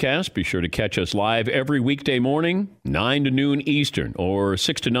podcast. Be sure to catch us live every weekday morning, 9 to noon Eastern or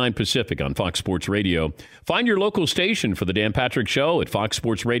 6 to 9 Pacific on Fox Sports Radio. Find your local station for the Dan Patrick Show at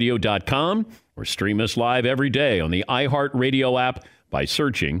foxsportsradio.com or stream us live every day on the iHeartRadio app by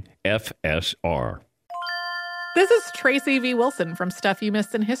searching FSR. This is Tracy V. Wilson from Stuff You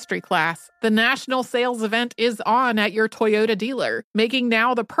Missed in History Class. The national sales event is on at your Toyota dealer, making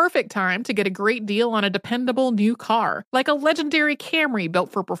now the perfect time to get a great deal on a dependable new car. Like a legendary Camry built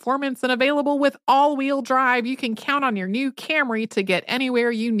for performance and available with all-wheel drive, you can count on your new Camry to get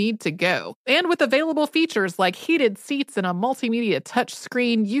anywhere you need to go. And with available features like heated seats and a multimedia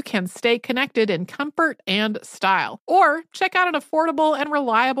touchscreen, you can stay connected in comfort and style. Or check out an affordable and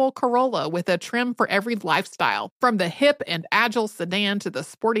reliable Corolla with a trim for every lifestyle. From the hip and agile sedan to the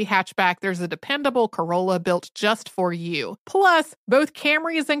sporty hatchback, there's a dependable Corolla built just for you. Plus, both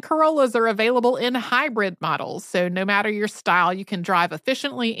Camrys and Corollas are available in hybrid models, so no matter your style, you can drive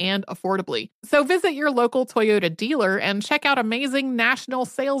efficiently and affordably. So visit your local Toyota dealer and check out amazing national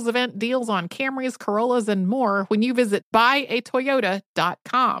sales event deals on Camrys, Corollas, and more when you visit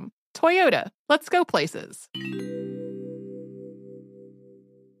buyatoyota.com. Toyota, let's go places.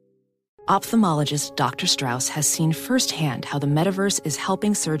 Ophthalmologist Dr. Strauss has seen firsthand how the metaverse is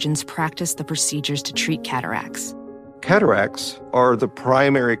helping surgeons practice the procedures to treat cataracts. Cataracts are the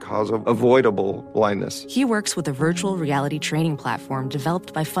primary cause of avoidable blindness. He works with a virtual reality training platform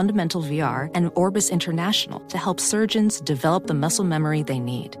developed by Fundamental VR and Orbis International to help surgeons develop the muscle memory they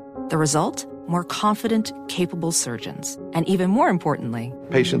need. The result? More confident, capable surgeons. And even more importantly,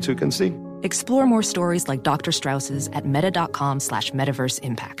 patients who can see. Explore more stories like Dr. Strauss's at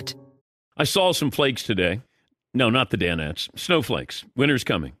meta.com/metaverseimpact. I saw some flakes today. No, not the Danettes. Snowflakes. Winter's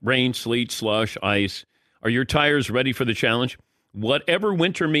coming. Rain, sleet, slush, ice. Are your tires ready for the challenge? Whatever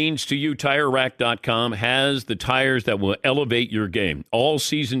winter means to you, TireRack.com has the tires that will elevate your game.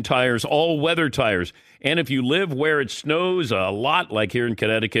 All-season tires, all-weather tires. And if you live where it snows a lot, like here in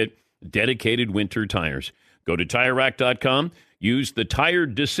Connecticut, dedicated winter tires. Go to TireRack.com. Use the Tire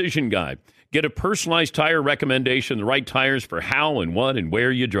Decision Guide. Get a personalized tire recommendation, the right tires for how and what and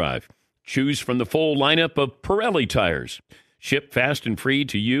where you drive. Choose from the full lineup of Pirelli tires. Ship fast and free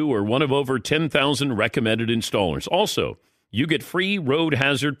to you or one of over 10,000 recommended installers. Also, you get free road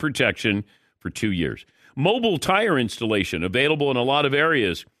hazard protection for 2 years. Mobile tire installation available in a lot of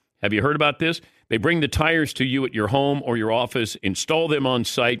areas. Have you heard about this? They bring the tires to you at your home or your office, install them on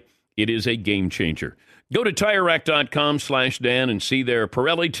site. It is a game changer. Go to TireRack.com/Dan and see their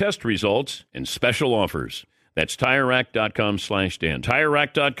Pirelli test results and special offers. That's TireRack.com/Dan.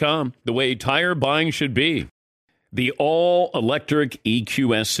 TireRack.com, the way tire buying should be. The all-electric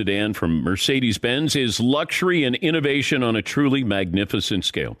EQS sedan from Mercedes-Benz is luxury and innovation on a truly magnificent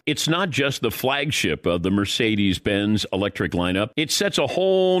scale. It's not just the flagship of the Mercedes-Benz electric lineup. It sets a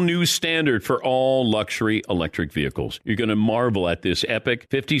whole new standard for all luxury electric vehicles. You're going to marvel at this epic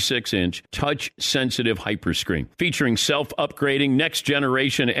 56-inch touch-sensitive hyperscreen featuring self-upgrading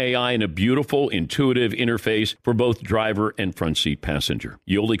next-generation AI and a beautiful, intuitive interface for both driver and front seat passenger.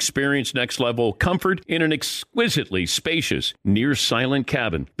 You'll experience next-level comfort in an exquisite spacious, near-silent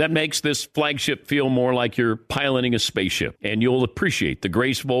cabin that makes this flagship feel more like you're piloting a spaceship. And you'll appreciate the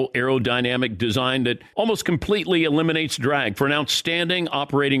graceful aerodynamic design that almost completely eliminates drag for an outstanding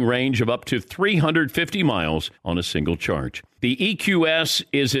operating range of up to 350 miles on a single charge. The EQS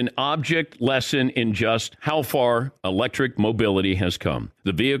is an object lesson in just how far electric mobility has come.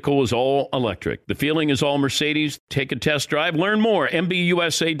 The vehicle is all electric. The feeling is all Mercedes. Take a test drive. Learn more.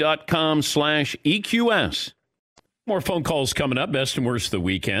 MBUSA.com/EQS. More phone calls coming up. Best and worst of the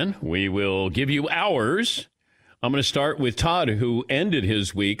weekend. We will give you ours. I'm going to start with Todd, who ended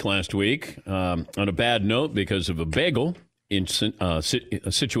his week last week on a bad note because of a bagel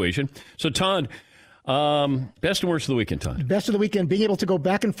situation. So, Todd, best and worst of the weekend, Todd. Best of the weekend, being able to go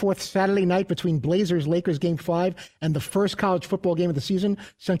back and forth Saturday night between Blazers-Lakers Game 5 and the first college football game of the season,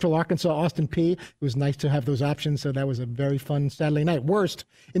 Central Arkansas, Austin Peay. It was nice to have those options, so that was a very fun Saturday night. Worst,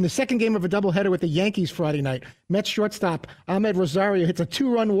 in the second game of a doubleheader with the Yankees Friday night, Mets shortstop Ahmed Rosario hits a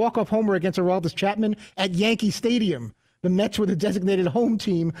 2-run walk-off homer against Aroldis Chapman at Yankee Stadium. The Mets were the designated home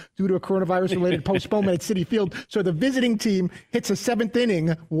team due to a coronavirus-related postponement at Citi Field. So the visiting team hits a 7th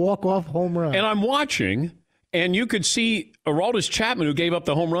inning walk-off home run. And I'm watching, and you could see Aroldis Chapman, who gave up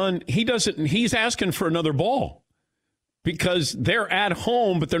the home run, he's asking for another ball because they're at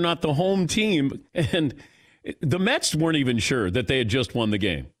home, but they're not the home team. And the Mets weren't even sure that they had just won the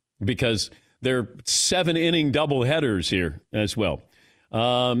game because they're 7-inning doubleheaders here as well.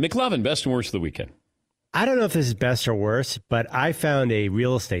 McLovin, best and worst of the weekend. I don't know if this is best or worst, but I found a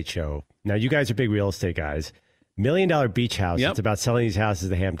real estate show. Now, you guys are big real estate guys. $1 Million Beach House. Yep. It's about selling these houses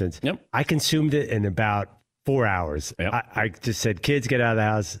in the Hamptons. Yep. I consumed it in about 4 hours. Yep. I just said, kids, get out of the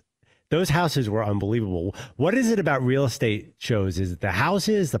house. Those houses were unbelievable. What is it about real estate shows? Is it the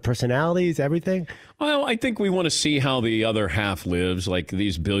houses, the personalities, everything? Well, I think we want to see how the other half lives, like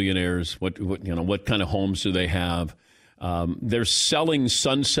these billionaires. What kind of homes do they have? They're selling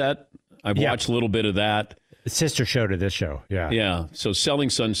Sunset. I've watched a little bit of that. Sister show to this show, yeah. Yeah, so Selling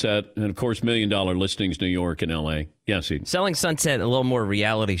Sunset, and of course, $1 Million Listings, New York and L.A. Yes, Selling Sunset, a little more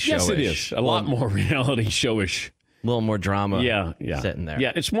reality show-ish. Yes, it is. A lot more reality show-ish. A little more drama sitting there.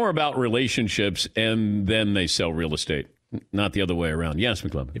 Yeah, it's more about relationships, and then they sell real estate, not the other way around. Yes,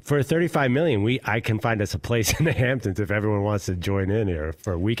 McLovin. For $35 million, I can find us a place in the Hamptons if everyone wants to join in here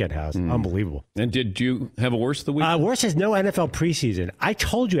for a weekend house. Unbelievable. And did you have a worst of the week? Worst is no NFL preseason. I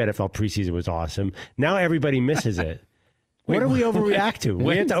told you NFL preseason was awesome. Now everybody misses it. What do we overreact to?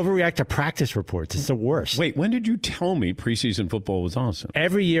 We have to overreact to practice reports. It's the worst. Wait, when did you tell me preseason football was awesome?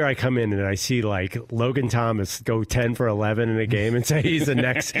 Every year I come in and I see like Logan Thomas go 10 for 11 in a game and say he's the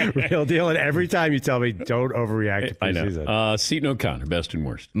next real deal. And every time you tell me don't overreact to preseason. I know. Seton O'Connor, best and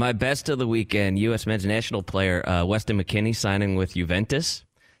worst. My best of the weekend, U.S. men's national player Weston McKennie signing with Juventus.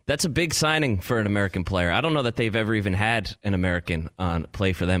 That's a big signing for an American player. I don't know that they've ever even had an American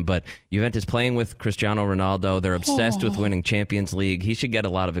play for them, but Juventus playing with Cristiano Ronaldo. They're obsessed with winning Champions League. He should get a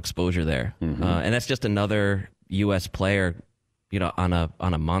lot of exposure there. Mm-hmm. And that's just another U.S. player, on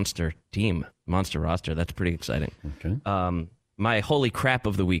a monster team, monster roster. That's pretty exciting. Okay. My holy crap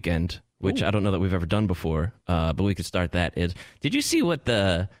of the weekend, which I don't know that we've ever done before, but we could start that, is, did you see what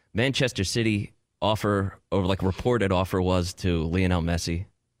the Manchester City offer, or like reported offer, was to Lionel Messi?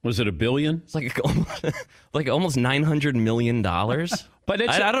 Was it $1 billion? It's like almost $900 million. But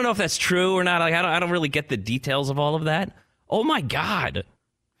I don't know if that's true or not. I don't really get the details of all of that. Oh my God!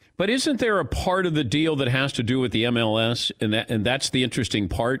 But isn't there a part of the deal that has to do with the MLS, and that's the interesting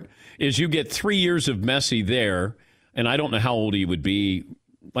part? Is you get 3 years of Messi there, and I don't know how old he would be.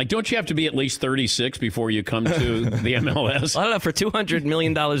 Like, don't you have to be at least 36 before you come to the MLS? I don't know. For $200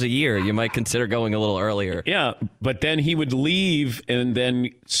 million a year, you might consider going a little earlier. Yeah, but then he would leave and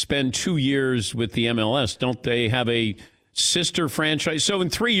then spend 2 years with the MLS. Don't they have a sister franchise? So in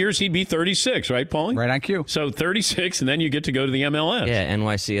 3 years, he'd be 36, right, Paulie? Right on cue. So 36, and then you get to go to the MLS. Yeah,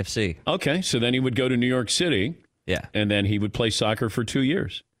 NYCFC. Okay, so then he would go to New York City. Yeah. And then he would play soccer for 2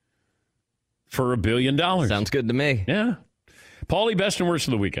 years for $1 billion. Sounds good to me. Yeah. Paulie, best and worst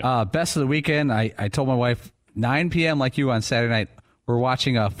of the weekend. Best of the weekend, I told my wife, 9 p.m. like you on Saturday night, we're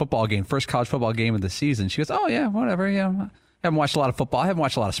watching a football game, first college football game of the season. She goes, oh, yeah, whatever. Yeah, I haven't watched a lot of football. I haven't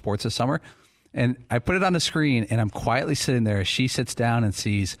watched a lot of sports this summer. And I put it on the screen, and I'm quietly sitting there as she sits down and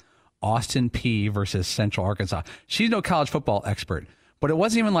sees Austin Peay versus Central Arkansas. She's no college football expert, but it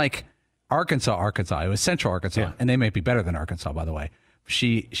wasn't even like Arkansas. It was Central Arkansas, and they might be better than Arkansas, by the way.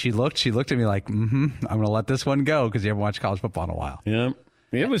 She looked at me like, I'm going to let this one go because you haven't watched college football in a while. Yeah,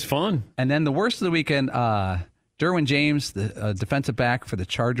 it was fun. And then the worst of the weekend, Derwin James, the defensive back for the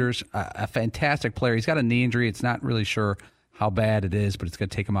Chargers, a fantastic player. He's got a knee injury. It's not really sure how bad it is, but it's going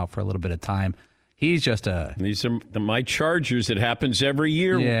to take him out for a little bit of time. He's just These are my Chargers. It happens every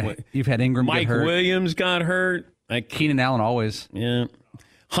year. Yeah, you've had Ingram Mike get hurt. Williams got hurt. Keenan Allen always. Yeah.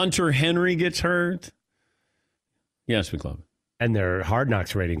 Hunter Henry gets hurt. Yes, McLovin. And their Hard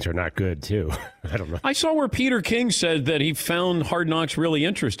Knocks ratings are not good, too. I don't know. I saw where Peter King said that he found Hard Knocks really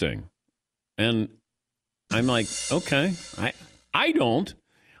interesting. And I'm like, okay. I don't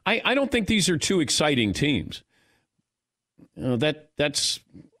think these are two exciting teams. That's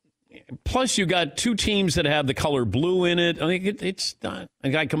plus you got two teams that have the color blue in it. I mean, it's not a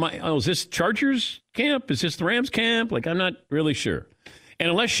guy come on. Oh, is this Chargers camp? Is this the Rams camp? Like, I'm not really sure.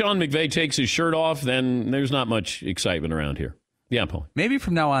 And unless Sean McVay takes his shirt off, then there's not much excitement around here. Yeah, Paul. Maybe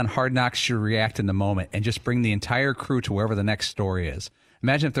from now on, Hard Knocks should react in the moment and just bring the entire crew to wherever the next story is.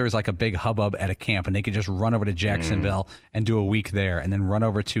 Imagine if there was like a big hubbub at a camp and they could just run over to Jacksonville and do a week there and then run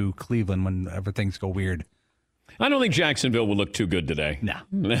over to Cleveland whenever things go weird. I don't think Jacksonville will look too good today. No.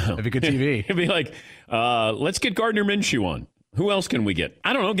 It'd be good TV. It'd be like, let's get Gardner Minshew on. Who else can we get?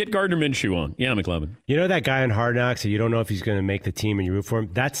 I don't know. Get Gardner Minshew on. Yeah, McLevin. You know that guy on Hard Knocks that you don't know if he's going to make the team and you root for him?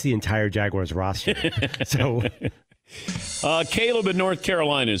 That's the entire Jaguars roster. So, Caleb in North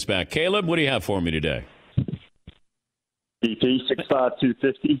Carolina is back. Caleb, what do you have for me today? DP 6'5",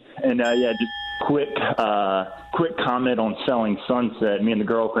 250. And, just quick comment on Selling Sunset. Me and the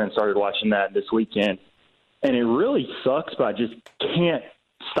girlfriend started watching that this weekend. And it really sucks, but I just can't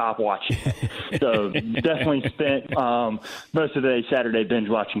stop watching. So definitely spent most of the day Saturday binge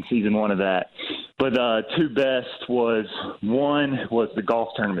watching season 1 of that. But two best was the golf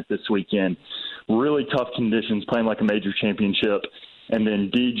tournament this weekend. Really tough conditions, playing like a major championship. And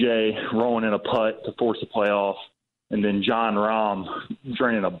then DJ rolling in a putt to force a playoff. And then John Rahm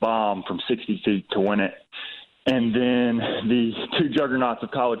draining a bomb from 60 feet to win it. And then the two juggernauts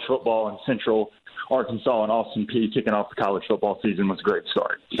of college football in Central Arkansas and Austin Peay kicking off the college football season was a great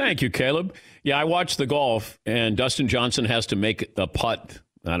start. Thank you, Caleb. Yeah, I watched the golf, and Dustin Johnson has to make a putt,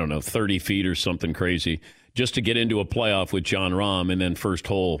 30 feet or something crazy, just to get into a playoff with John Rahm. And then first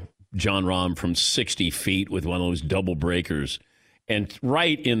hole, John Rahm from 60 feet with one of those double breakers. And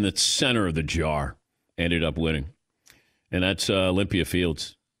right in the center of the jar, ended up winning. And that's Olympia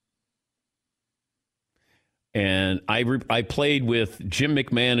Fields. And I played with Jim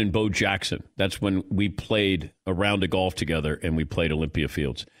McMahon and Bo Jackson. That's when we played a round of golf together, and we played Olympia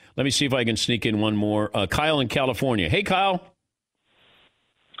Fields. Let me see if I can sneak in one more. Kyle in California. Hey, Kyle.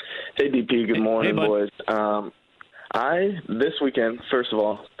 Hey, DP. Good morning, hey, boys. This weekend, first of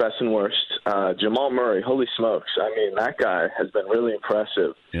all, best and worst, Jamal Murray, holy smokes. I mean, that guy has been really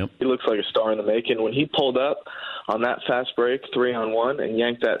impressive. Yep. He looks like a star in the making. When he pulled up on that fast break, 3-on-1, and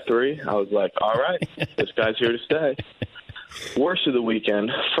yanked that three, I was like, all right, this guy's here to stay. Worst of the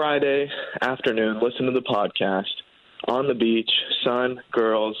weekend, Friday afternoon, listen to the podcast, on the beach, sun,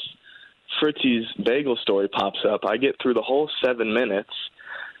 girls, Fritzy's bagel story pops up. I get through the whole 7 minutes.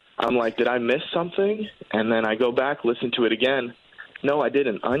 I'm like, did I miss something? And then I go back, listen to it again. No, I did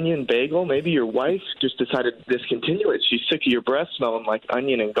an onion bagel. Maybe your wife just decided to discontinue it. She's sick of your breath smelling like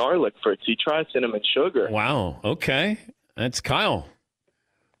onion and garlic, Fritzy. Try cinnamon sugar. Wow. Okay. That's Kyle.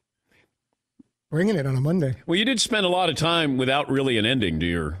 Bringing it on a Monday. Well, you did spend a lot of time without really an ending to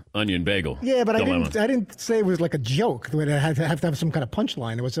your onion bagel. Yeah, but dilemma. I didn't say it was like a joke. It had to have some kind of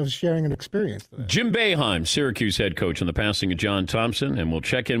punchline. I was sharing an experience. Jim Boeheim, Syracuse head coach, on the passing of John Thompson, and we'll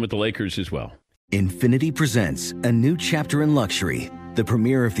check in with the Lakers as well. Infiniti presents a new chapter in luxury, the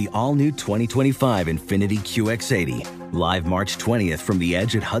premiere of the all-new 2025 Infiniti QX80, live March 20th from the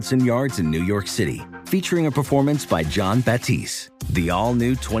Edge at Hudson Yards in New York City, featuring a performance by John Batiste. The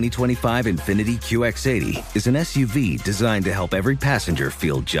all-new 2025 Infiniti QX80 is an SUV designed to help every passenger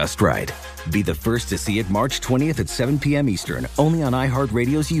feel just right. Be the first to see it March 20th at 7 p.m. Eastern, only on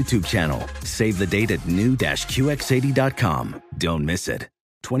iHeartRadio's YouTube channel. Save the date at new-QX80.com. Don't miss it.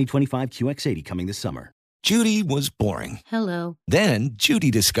 2025 QX80 coming this summer. Judy was boring. Hello. Then Judy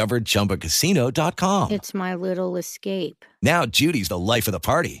discovered ChumbaCasino.com. It's my little escape. Now Judy's the life of the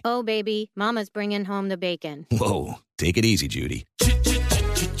party. Oh, baby, mama's bringing home the bacon. Whoa, take it easy, Judy.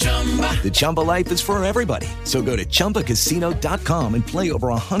 The Chumba life is for everybody. So go to ChumbaCasino.com and play over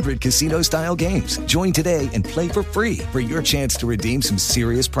 100 casino-style games. Join today and play for free for your chance to redeem some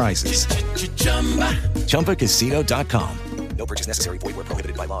serious prizes. ChumbaCasino.com. No purchase necessary. Void where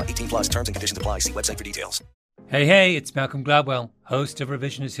prohibited by law. 18 plus terms and conditions apply. See website for details. Hey, it's Malcolm Gladwell, host of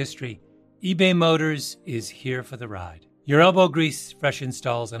Revisionist History. eBay Motors is here for the ride. Your elbow grease, fresh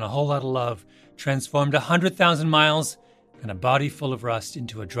installs, and a whole lot of love transformed 100,000 miles and a body full of rust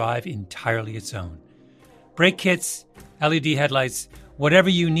into a drive entirely its own. Brake kits, LED headlights, whatever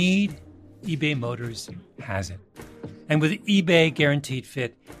you need, eBay Motors has it. And with eBay Guaranteed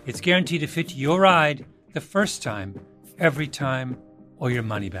Fit, it's guaranteed to fit your ride the first time, every time, or your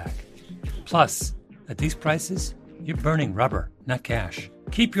money back. Plus, at these prices, you're burning rubber, not cash.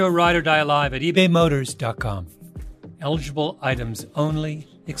 Keep your ride or die alive at ebaymotors.com. Eligible items only.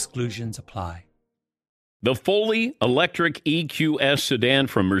 Exclusions apply. The fully electric EQS sedan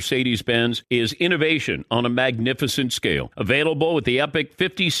from Mercedes-Benz is innovation on a magnificent scale. Available with the epic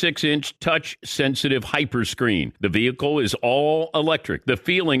 56-inch touch-sensitive Hyperscreen. The vehicle is all electric. The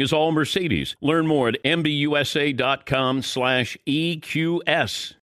feeling is all Mercedes. Learn more at mbusa.com/EQS.